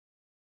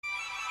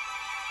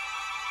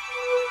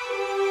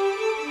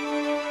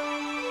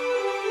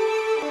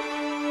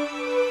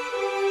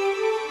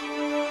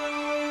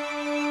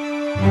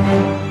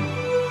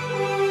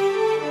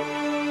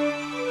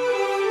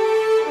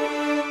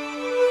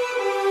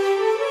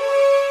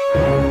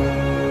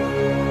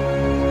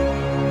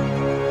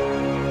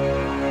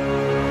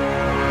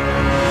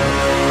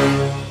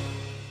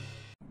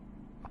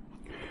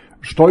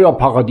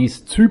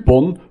Steuerparadies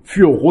Zypern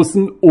für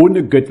Russen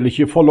ohne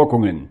göttliche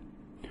Verlockungen.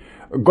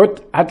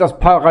 Gott hat das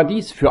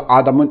Paradies für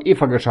Adam und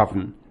Eva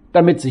geschaffen,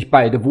 damit sich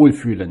beide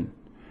wohlfühlen.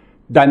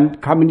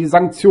 Dann kamen die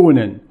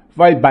Sanktionen,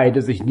 weil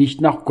beide sich nicht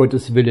nach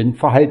Gottes Willen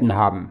verhalten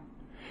haben.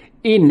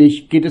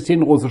 Ähnlich geht es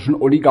den russischen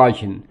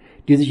Oligarchen,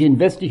 die sich in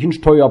westlichen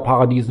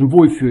Steuerparadiesen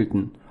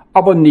wohlfühlten,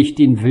 aber nicht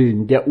den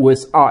Willen der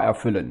USA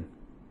erfüllen.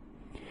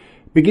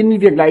 Beginnen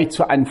wir gleich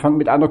zu Anfang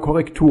mit einer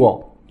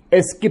Korrektur.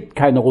 Es gibt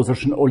keine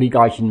russischen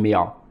Oligarchen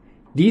mehr.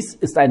 Dies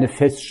ist eine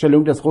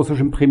Feststellung des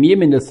russischen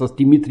Premierministers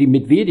Dmitri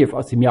Medwedew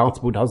aus dem Jahre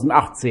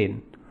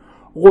 2018.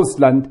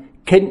 Russland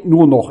kennt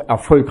nur noch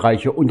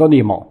erfolgreiche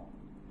Unternehmer.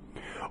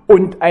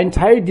 Und ein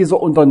Teil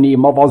dieser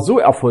Unternehmer war so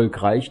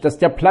erfolgreich, dass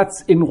der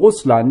Platz in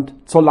Russland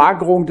zur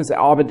Lagerung des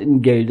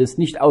erarbeiteten Geldes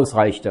nicht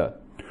ausreichte.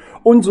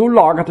 Und so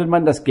lagerte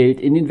man das Geld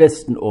in den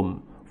Westen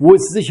um, wo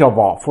es sicher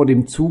war vor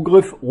dem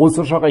Zugriff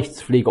russischer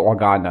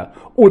Rechtspflegeorgane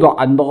oder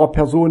anderer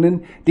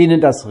Personen, denen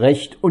das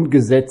Recht und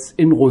Gesetz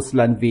in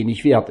Russland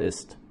wenig wert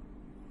ist.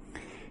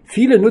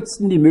 Viele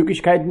nutzten die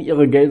Möglichkeiten,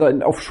 ihre Gelder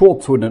in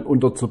Offshore-Zonen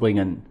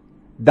unterzubringen.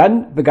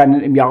 Dann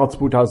begannen im Jahre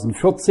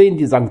 2014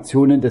 die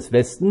Sanktionen des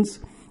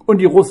Westens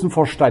und die Russen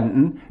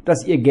verstanden,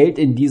 dass ihr Geld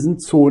in diesen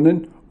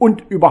Zonen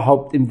und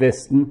überhaupt im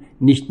Westen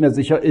nicht mehr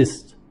sicher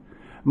ist.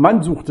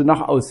 Man suchte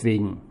nach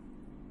Auswegen.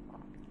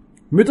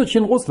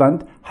 Mütterchen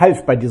Russland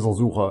half bei dieser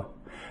Suche.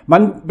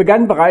 Man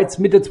begann bereits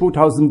Mitte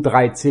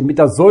 2013 mit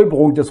der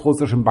Säuberung des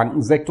russischen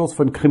Bankensektors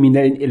von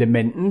kriminellen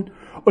Elementen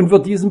und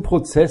wird diesen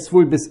Prozess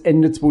wohl bis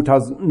Ende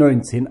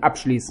 2019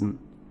 abschließen.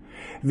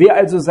 Wer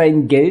also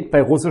sein Geld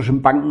bei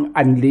russischen Banken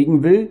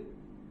anlegen will,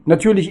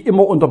 natürlich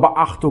immer unter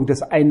Beachtung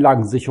des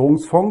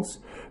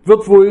Einlagensicherungsfonds,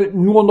 wird wohl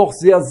nur noch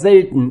sehr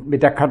selten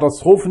mit der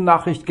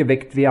Katastrophennachricht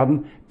geweckt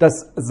werden,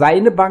 dass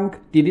seine Bank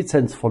die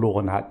Lizenz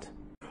verloren hat.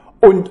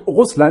 Und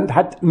Russland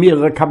hat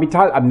mehrere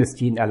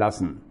Kapitalamnestien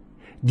erlassen.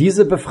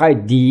 Diese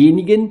befreit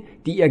diejenigen,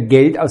 die ihr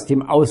Geld aus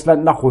dem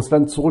Ausland nach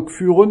Russland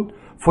zurückführen,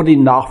 vor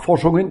den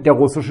Nachforschungen der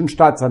russischen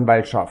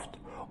Staatsanwaltschaft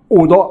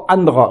oder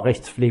anderer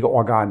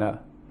Rechtspflegeorgane.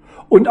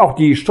 Und auch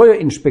die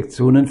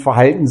Steuerinspektionen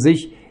verhalten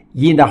sich,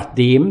 je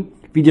nachdem,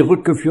 wie die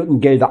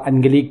rückgeführten Gelder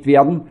angelegt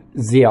werden,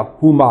 sehr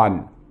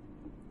human.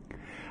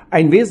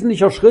 Ein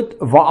wesentlicher Schritt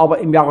war aber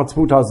im Jahre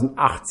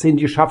 2018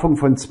 die Schaffung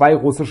von 2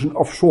 russischen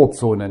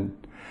Offshore-Zonen.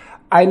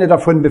 Eine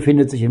davon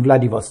befindet sich in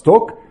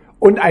Wladiwostok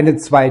und eine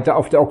zweite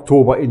auf der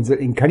Oktoberinsel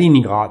in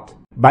Kaliningrad.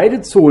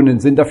 Beide Zonen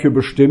sind dafür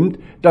bestimmt,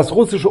 dass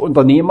russische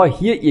Unternehmer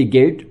hier ihr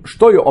Geld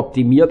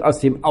steueroptimiert aus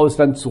dem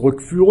Ausland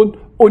zurückführen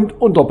und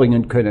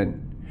unterbringen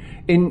können.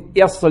 In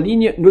erster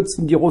Linie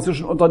nutzen die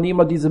russischen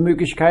Unternehmer diese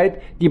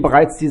Möglichkeit, die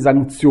bereits die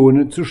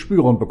Sanktionen zu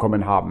spüren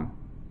bekommen haben.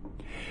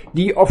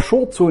 Die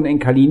Offshore-Zone in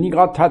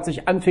Kaliningrad tat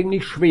sich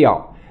anfänglich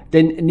schwer,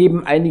 denn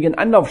neben einigen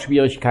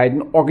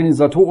Anlaufschwierigkeiten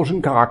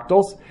organisatorischen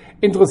Charakters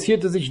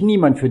interessierte sich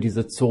niemand für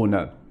diese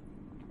Zone.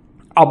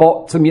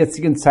 Aber zum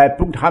jetzigen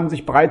Zeitpunkt haben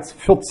sich bereits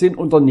 14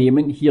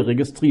 Unternehmen hier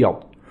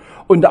registriert.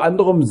 Unter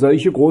anderem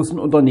solche großen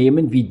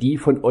Unternehmen wie die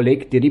von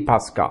Oleg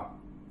Deripaska.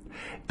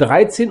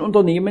 13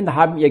 Unternehmen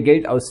haben ihr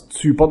Geld aus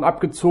Zypern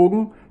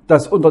abgezogen.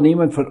 Das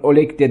Unternehmen von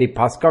Oleg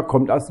Deripaska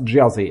kommt aus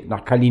Jersey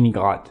nach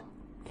Kaliningrad.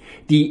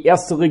 Die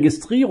erste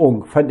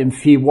Registrierung fand im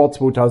Februar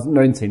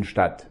 2019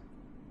 statt.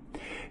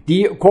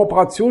 Die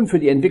Kooperation für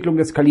die Entwicklung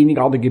des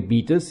Kaliningrader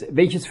Gebietes,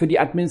 welches für die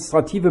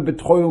administrative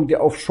Betreuung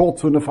der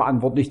Offshore-Zone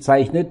verantwortlich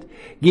zeichnet,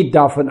 geht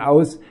davon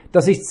aus,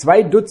 dass sich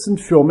 2 Dutzend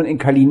Firmen in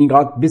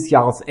Kaliningrad bis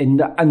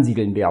Jahresende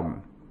ansiedeln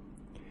werden.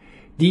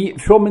 Die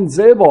Firmen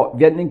selber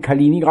werden in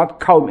Kaliningrad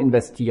kaum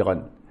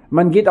investieren.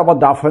 Man geht aber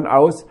davon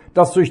aus,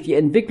 dass durch die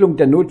Entwicklung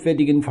der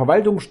notwendigen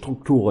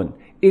Verwaltungsstrukturen,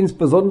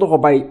 insbesondere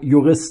bei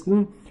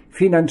Juristen,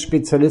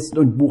 Finanzspezialisten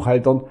und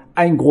Buchhaltern,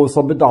 ein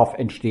großer Bedarf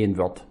entstehen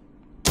wird.